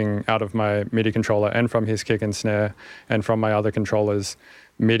was sending out of my MIDI controller and from his kick and snare and from my other controllers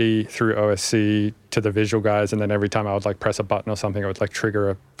MIDI through OSC to the visual guys, and then every time I would like press a button or something, it would like trigger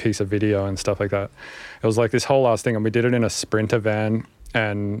a piece of video and stuff like that. It was like this whole last thing, and we did it in a Sprinter van,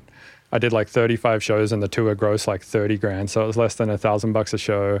 and I did like 35 shows, and the tour grossed like 30 grand, so it was less than $1,000 a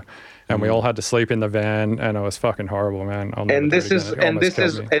show, and we all had to sleep in the van, and it was fucking horrible, man. And this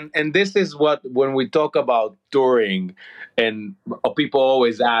is what, when we talk about touring, and people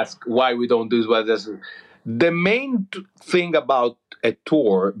always ask why we don't do this. The main thing about a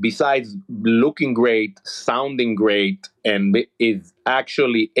tour, besides looking great, sounding great, and is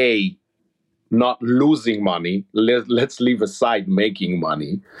actually not losing money. Let's leave aside making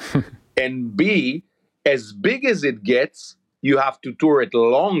money. And B, as big as it gets, you have to tour it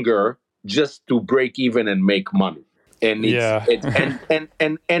longer just to break even and make money. And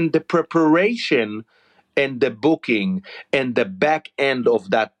and the preparation and the booking and the back end of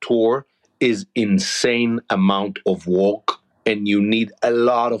that tour is insane amount of work, and you need a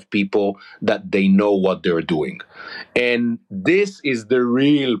lot of people that they know what they're doing. And this is the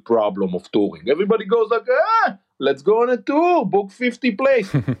real problem of touring. Everybody goes like, let's go on a tour, book 50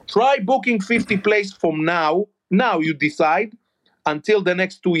 place. Try booking 50 place from now. Now you decide until the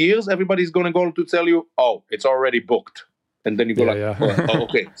next 2 years, everybody's going to go to tell you, oh, it's already booked. And then you go oh,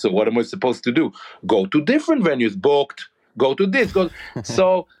 okay, so what am I supposed to do? Go to different venues, booked, go to this.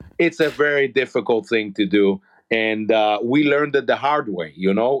 So it's a very difficult thing to do. And we learned it the hard way,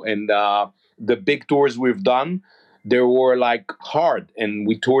 and the big tours we've done, they were like hard. And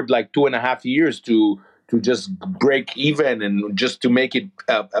we toured like 2.5 years to just break even and just to make it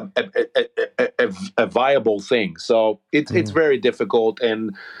a viable thing. So it's very difficult.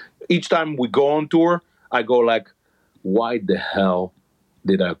 And each time we go on tour, I go like, why the hell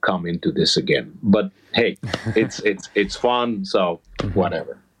did I come into this again? But hey, it's fun, so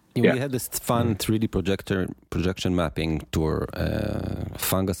whatever. We had this fun 3D projection mapping tour,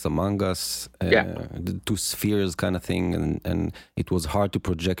 Fungus Among Us, the two spheres kind of thing, and it was hard to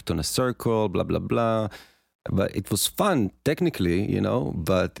project on a circle, blah, blah, blah. But it was fun technically,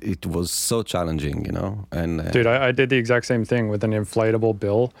 but it was so challenging, And dude, I did the exact same thing with an inflatable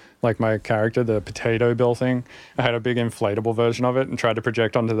bill, like my character, the potato bill thing. I had a big inflatable version of it and tried to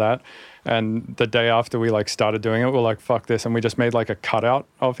project onto that. And the day after we like started doing it, we're like, fuck this. And we just made like a cutout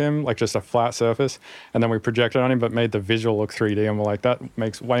of him, like just a flat surface. And then we projected on him, but made the visual look 3D. And we're like, that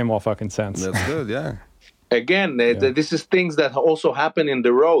makes way more fucking sense. That's good, yeah. Again, this is things that also happen in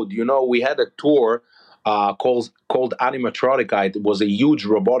the road. We had a tour called Animatronica. It was a huge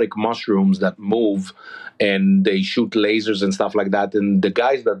robotic mushrooms that move and they shoot lasers and stuff like that. And the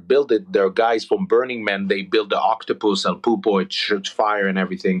guys that built it, they're guys from Burning Man. They built the octopus, El Pupo, it shoots fire and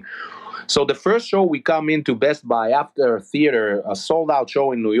everything. So the first show we come into Best Buy after theater, a sold out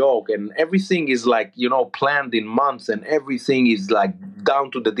show in New York, and everything is like, planned in months and everything is like down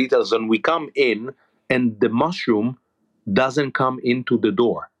to the details. And we come in and the mushroom doesn't come into the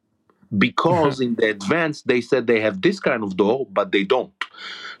door. Because in the advance, they said they have this kind of door, but they don't.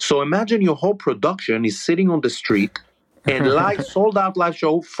 So imagine your whole production is sitting on the street and sold out live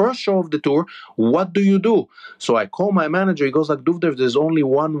show, first show of the tour. What do you do? So I call my manager. He goes like, Duvdev, there's only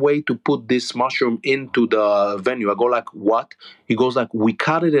one way to put this mushroom into the venue. I go like, what? He goes like, we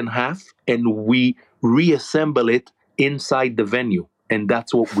cut it in half and we reassemble it inside the venue. And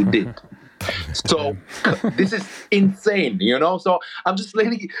that's what we did. So this is insane, So I'm just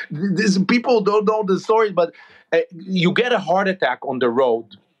letting these people don't know the story, but you get a heart attack on the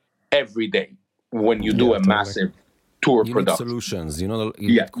road every day when you do a massive tour production. Solutions,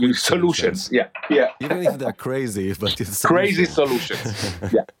 solutions. Yeah. Even if they're crazy, but it's crazy solutions.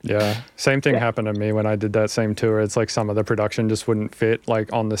 Yeah. Same thing happened to me when I did that same tour. It's like some of the production just wouldn't fit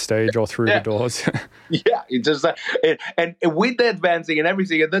like on the stage or through the doors. It's just and with the advancing and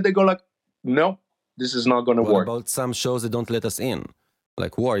everything, and then they go like, no, this is not going to What work. about some shows that don't let us in?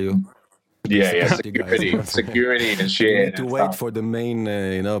 Like, who are you? Yeah, Security guys. security and shit. You need to and wait stuff. for the main,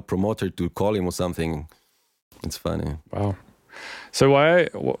 promoter to call him or something. It's funny. Wow. So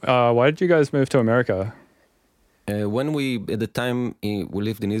why did you guys move to America? When at the time we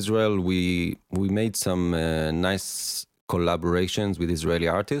lived in Israel, we made some nice collaborations with Israeli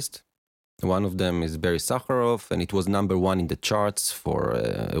artists. One of them is Barry Sakharov, and it was #1 in the charts for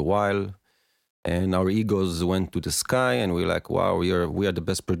a while. And our egos went to the sky, and we're like, wow, we are the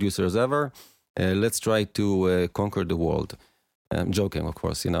best producers ever. Let's try to conquer the world. I'm joking, of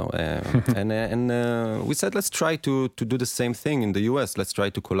course, and we said, let's try to do the same thing in the US. Let's try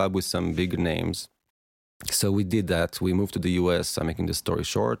to collab with some big names. So we did that. We moved to the US, I'm making the story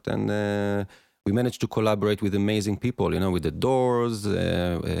short, and we managed to collaborate with amazing people, with the Doors.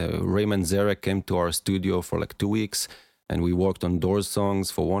 Raymond Zarek came to our studio for like 2 weeks, and we worked on Doors songs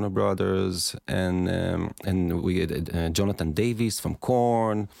for Warner Brothers, and we had Jonathan Davis from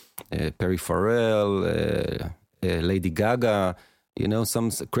Korn, Perry Farrell, Lady Gaga, some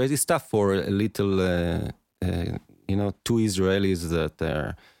crazy stuff for a little, two Israelis that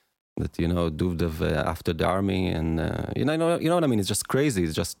do after the army, and you know what I mean. It's just crazy.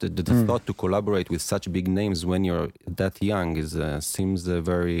 It's just the thought to collaborate with such big names when you're that young seems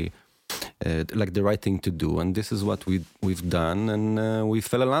very like the right thing to do. And this is what we've done, and we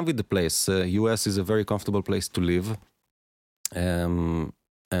fell in love with the place. US is a very comfortable place to live,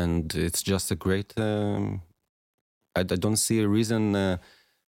 and it's just a great. I don't see a reason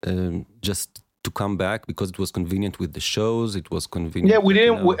just to come back, because it was convenient with the shows. It was convenient. Yeah, we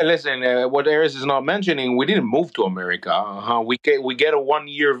didn't listen. What Erez is not mentioning, we didn't move to America. We get a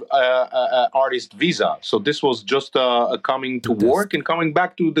 1-year artist visa. So this was just coming to work and coming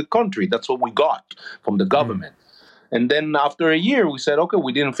back to the country. That's what we got from the government. And then after a year, we said, okay,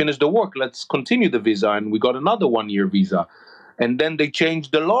 we didn't finish the work. Let's continue the visa, and we got another 1-year visa. And then they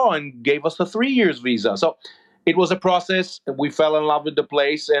changed the law and gave us a 3-year visa. So it was a process. We fell in love with the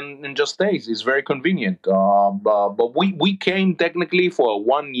place and just stayed. It's very convenient. But we came technically for a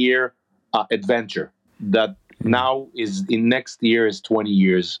 1-year adventure that now is in next year is 20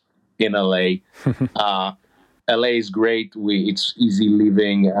 years in LA. LA is great. It's easy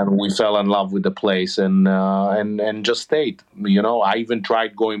living, and we fell in love with the place and just stayed. I even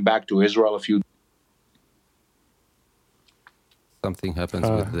tried going back to Israel a few. Something happens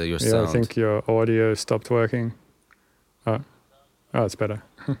with your yeah, sound. I think your audio stopped working. Oh, it's better.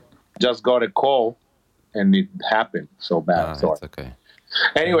 Just got a call, and it happened so bad. Sorry. It's okay.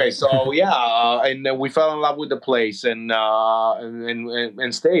 Anyway, so yeah, and we fell in love with the place and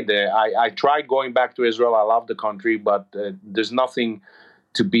stayed there. I tried going back to Israel. I love the country, but there's nothing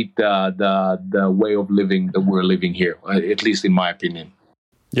to beat the way of living that we're living here, at least in my opinion.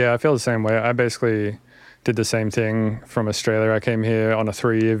 Yeah, I feel the same way. I basically did the same thing from Australia. I came here on a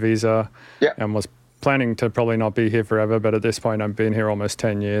 3-year visa and was planning to probably not be here forever, but at this point I've been here almost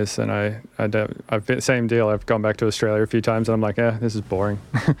 10 years, and I've been same deal. I've gone back to Australia a few times, and I'm like, this is boring.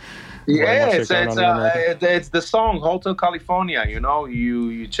 Yeah, it's the song Hotel California.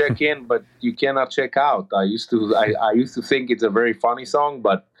 You check in, but you cannot check out. I used to think it's a very funny song,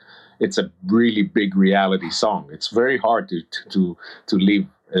 but it's a really big reality song. It's very hard to live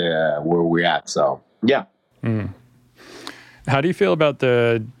where we're at. So yeah. How do you feel about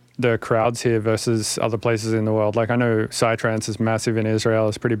the crowds here versus other places in the world? Like, I know Psytrance is massive in Israel.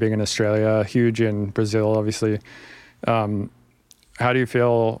 It's pretty big in Australia, huge in Brazil, obviously. How do you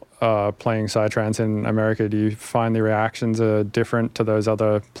feel playing Psytrance in America? Do you find the reactions are different to those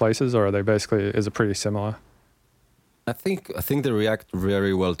other places, or is it pretty similar? I think they react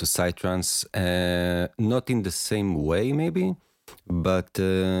very well to Psytrance, not in the same way maybe, but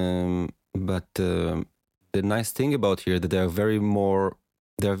the nice thing about here that they're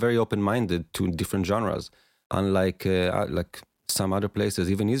very open-minded to different genres. Unlike like some other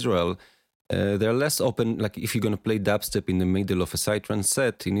places, even Israel, they're less open. Like if you're going to play dubstep in the middle of a Psytrance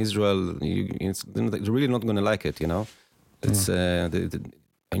set in Israel, you're really not going to like it. It's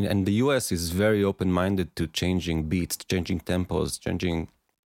and the US is very open-minded to changing beats, changing tempos,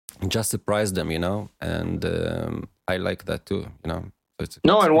 just surprise them. And I like that too.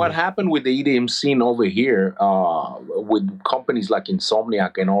 And what happened with the EDM scene over here, with companies like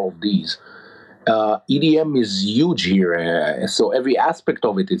Insomniac and all of these, EDM is huge here. So every aspect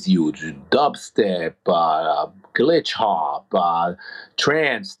of it is huge. Dubstep, glitch hop,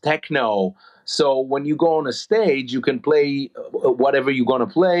 trance, techno. So when you go on a stage, you can play whatever you're going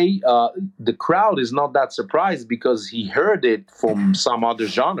to play. The crowd is not that surprised because he heard it from some other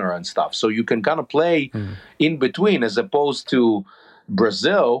genre and stuff. So you can kind of play in between, as opposed to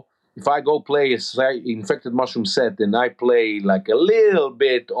Brazil, if I go play a Infected Mushroom set and I play like a little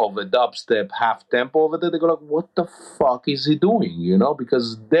bit of a dubstep half tempo over there, they go like, what the fuck is he doing? You know,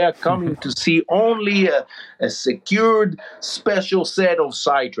 because they're coming to see only a secured special set of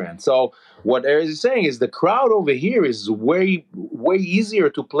Psytrance. So what Erez is saying is the crowd over here is way easier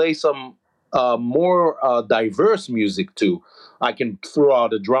to play some more diverse music too. I can throw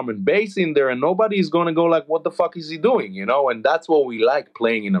out a drum and bass in there and nobody's going to go like, what the fuck is he doing? You know, and that's what we like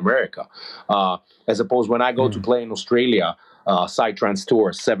playing in America. As opposed when I go to play in Australia, Psytrance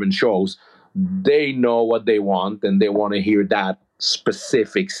tour, 7 shows, they know what they want and they want to hear that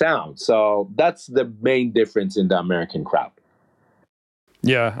specific sound. So that's the main difference in the American crowd.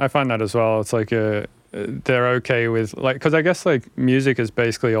 Yeah, I find that as well. It's like they're okay with, like, because I guess like music is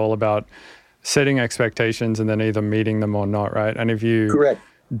basically all about setting expectations and then either meeting them or not, right? And if you Correct.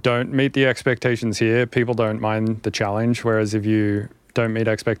 don't meet the expectations here, people don't mind the challenge. Whereas if you don't meet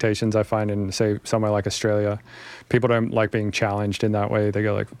expectations, I find in, say, somewhere like Australia, people don't like being challenged in that way. They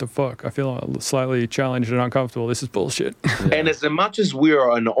go like, what the fuck? I feel slightly challenged and uncomfortable. This is bullshit. Yeah. And as much as we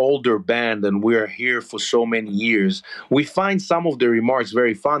are an older band and we're here for so many years, we find some of the remarks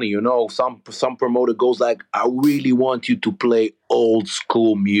very funny. You know, some promoter goes like, I really want you to play old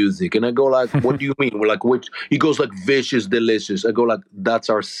school music. And I go like, what do you mean? We're like, which? He goes like, Vicious Delicious. I go like, that's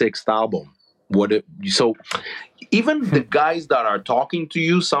our 6th album. So even the guys that are talking to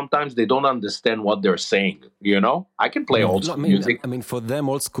you, sometimes they don't understand what they're saying. You know, I can play old school music. I mean, for them,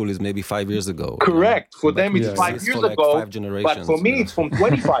 old school is maybe 5 years ago. Correct. For them, it's 5 years like ago. 5 generations, but for me, it's from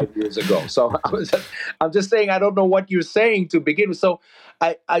 25 years ago. So I'm just saying, I don't know what you're saying to begin with. So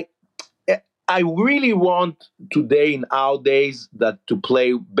I really want today in our days that to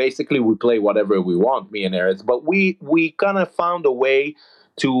play. Basically, we play whatever we want, me and Erez. But we kind of found a way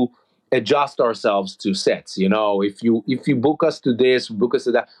to adjust ourselves to sets. You know, if you book us to this, book us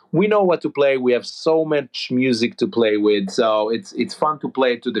to that, we know what to play. We have so much music to play with, so it's fun to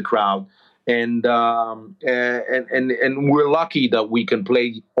play to the crowd, and we're lucky that we can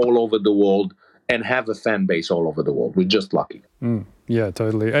play all over the world and have a fan base all over the world. We're just lucky. Yeah,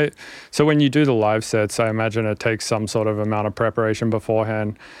 totally. So when you do the live sets, I imagine it takes some sort of amount of preparation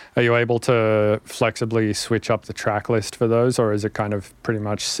beforehand. Are you able to flexibly switch up the track list for those, or is it kind of pretty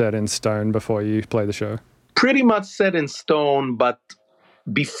much set in stone before you play the show? Pretty much set in stone, but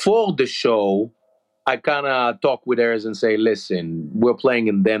before the show, I kind of talk with Erez and say, listen, we're playing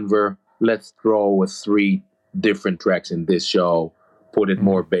in Denver. Let's throw 3 different tracks in this show. Put it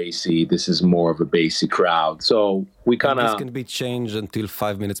more bassy. This is more of a bassy crowd. So we kind of... This can be changed until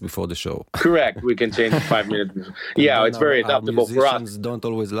 5 minutes before the show. Correct. We can change 5 minutes before. Yeah, it's very adaptable for us. Musicians don't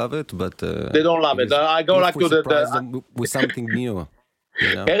always love it, but... they don't love it. I go like to them with something new.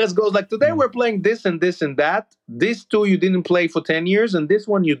 You know? Erez goes like, today we're playing this and this and that. This 2 you didn't play for 10 years, and this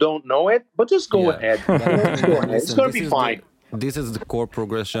one you don't know it. But just go ahead. It's going to be fine. This is the core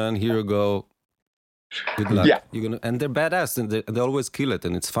progression. Here you go. Good luck. Yeah. And they're badass, and they always kill it,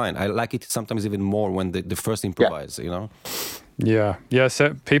 and it's fine. I like it sometimes even more when they first improvise, you know? Yeah.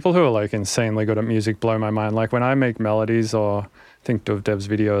 So people who are like insanely good at music blow my mind. Like when I make melodies, or I think Dev's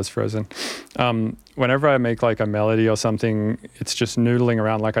video is frozen. Whenever I make like a melody or something, it's just noodling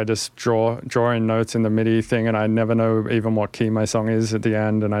around. Like I just draw in notes in the MIDI thing, and I never know even what key my song is at the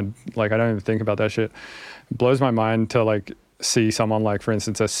end. And I don't even think about that shit. It blows my mind to like see someone like, for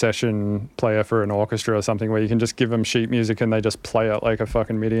instance, a session player for an orchestra or something, where you can just give them sheet music and they just play it like a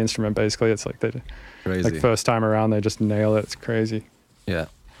fucking MIDI instrument. Basically, it's like crazy. Like first time around they just nail it. It's crazy. Yeah.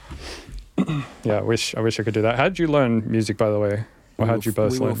 Yeah, I wish I could do that. How did you learn music, by the way? Or how did you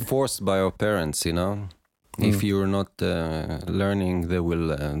both learn? We were forced by our parents, you know. If you're not learning, they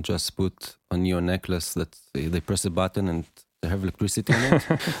will just put on your necklace that they press a button and they have electricity in it.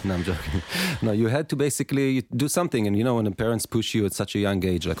 No, I'm joking. No, you had to basically do something. And, you know, when the parents push you at such a young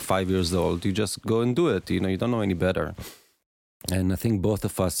age, like 5 years old, you just go and do it. You know, you don't know any better. And I think both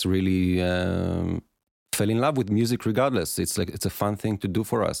of us really fell in love with music regardless. It's like, it's a fun thing to do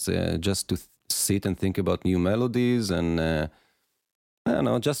for us, just to sit and think about new melodies and, I don't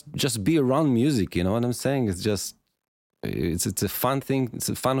know, just be around music. You know what I'm saying? It's just, it's a fun thing. It's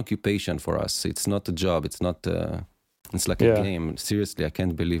a fun occupation for us. It's not a job. It's not... It's like a game. Seriously, I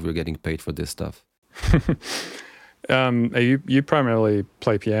can't believe we're getting paid for this stuff. You primarily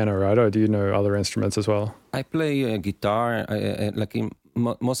play piano, right? Or do you know other instruments as well? I play guitar.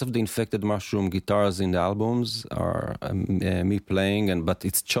 Most of the Infected Mushroom guitars in the albums are me playing, but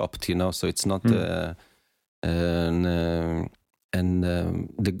it's chopped, you know, so it's not... the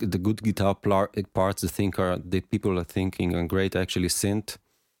good guitar parts, the people are thinking are great, actually synth.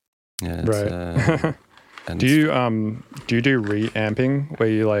 Right. And Do you do reamping where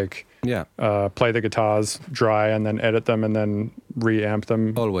you like play the guitars dry and then edit them and then reamp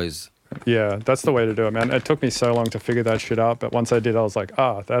them? always. Yeah, that's the way to do it, man. It took me so long to figure that shit out, but once I did, I was like,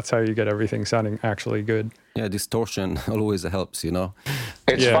 that's how you get everything sounding actually good. Yeah, distortion always helps, you know.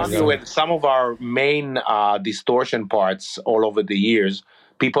 It's funny with some of our main distortion parts all over the years,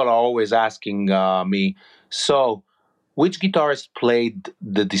 people are always asking me, so which guitarist played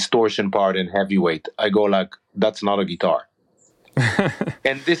the distortion part in Heavyweight? I go like, that's not a guitar.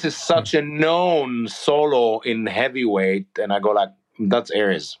 And this is such a known solo in Heavyweight, and I go like, that's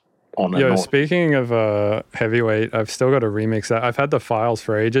Ares. Speaking of Heavyweight, I've still got to remix that. I've had the files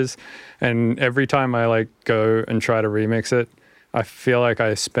for ages, and every time I like go and try to remix it, I feel like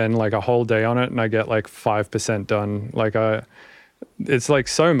I spend like a whole day on it and I get like 5% done. Like it's like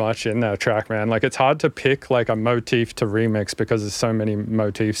so much in that track, man. Like it's hard to pick like a motif to remix because there's so many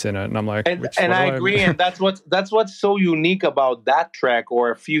motifs in it, and I'm like, and I agree, and that's what's so unique about that track,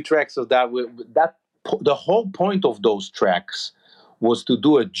 or a few tracks of that. The whole point of those tracks was to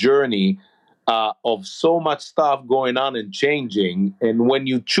do a journey of so much stuff going on and changing. And when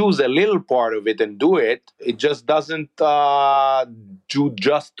you choose a little part of it and do it, it just doesn't do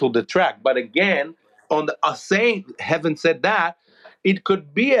just to the track. But again, on the having said that, it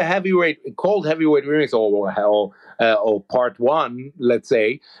could be a cold heavyweight remix or part one, let's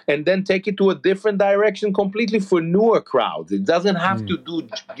say, and then take it to a different direction completely for newer crowds. It doesn't have to do,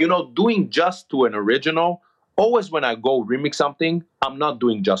 doing just to an original. Always when I go remix something, I'm not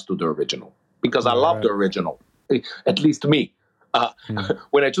doing just to the original because I love the original, at least me.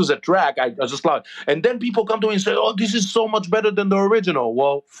 When I choose a track, I just love it. And then people come to me and say, oh, this is so much better than the original.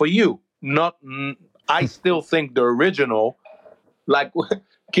 Well, for you, I still think the original, like,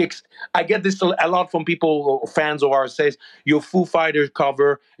 kicks. I get this a lot from people, fans of ours, says, your Foo Fighters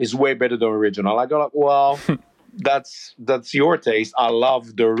cover is way better than the original. I go like, well, that's your taste. I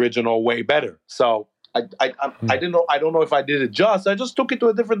love the original way better. So I didn't know. I don't know if I did it just. I just took it to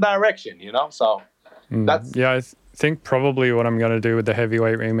a different direction, So that's I think probably what I'm going to do with the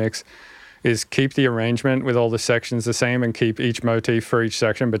Heavyweight remix is keep the arrangement with all the sections the same and keep each motif for each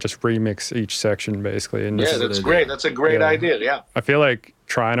section, but just remix each section basically. And that's great. That's a great idea. Yeah. I feel like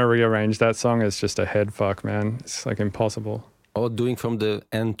trying to rearrange that song is just a head fuck, man. It's like impossible. Or doing from the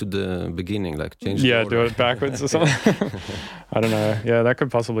end to the beginning, like change the order. Do it backwards or something. I don't know. Yeah, that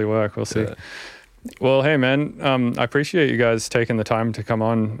could possibly work. We'll see. Well, hey, man, I appreciate you guys taking the time to come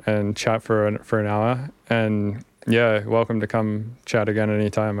on and chat for an hour. And yeah, welcome to come chat again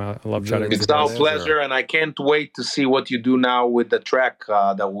anytime. I love chatting. It's our pleasure, and I can't wait to see what you do now with the track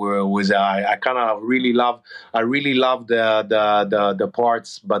that we're with. I kind of really love. I really love the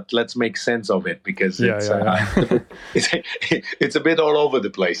parts, but let's make sense of it because it's a bit all over the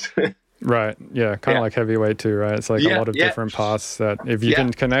place. Right. Yeah. Kind of like Heavyweight too, right? It's like a lot of different parts that if you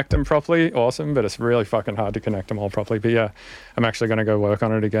can connect them properly, awesome. But it's really fucking hard to connect them all properly. But yeah, I'm actually going to go work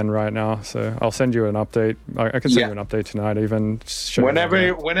on it again right now. So I'll send you an update. I can send you an update tonight even.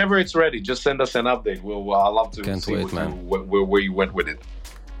 Whenever it's ready, just send us an update. I'll love to see where you went with it.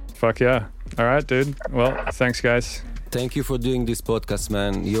 Fuck yeah. All right, dude. Well, thanks, guys. Thank you for doing this podcast,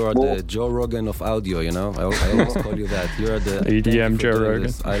 man. You are the Joe Rogan of audio, I always call you that. You are the EDM Joe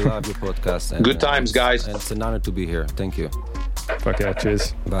Rogan. I love your podcast. And, good times, guys. And it's an honor to be here. Thank you. Fuck yeah.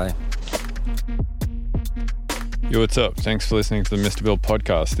 Cheers. Bye. Yo, what's up? Thanks for listening to the Mr. Bill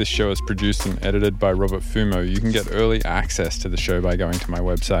podcast. This show is produced and edited by Robert Fumo. You can get early access to the show by going to my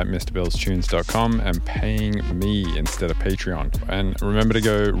website, MrBillsTunes.com, and paying me instead of Patreon. And remember to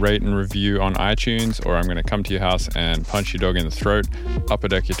go rate and review on iTunes, or I'm going to come to your house and punch your dog in the throat, upper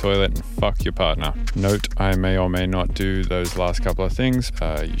deck your toilet, and fuck your partner. Note, I may or may not do those last couple of things.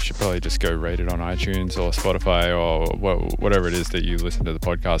 You should probably just go rate it on iTunes or Spotify or whatever it is that you listen to the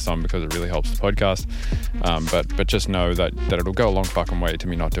podcast on, because it really helps the podcast. But just know that it'll go a long fucking way to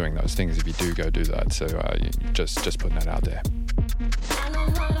me not doing those things if you do go do that. So just putting that out there.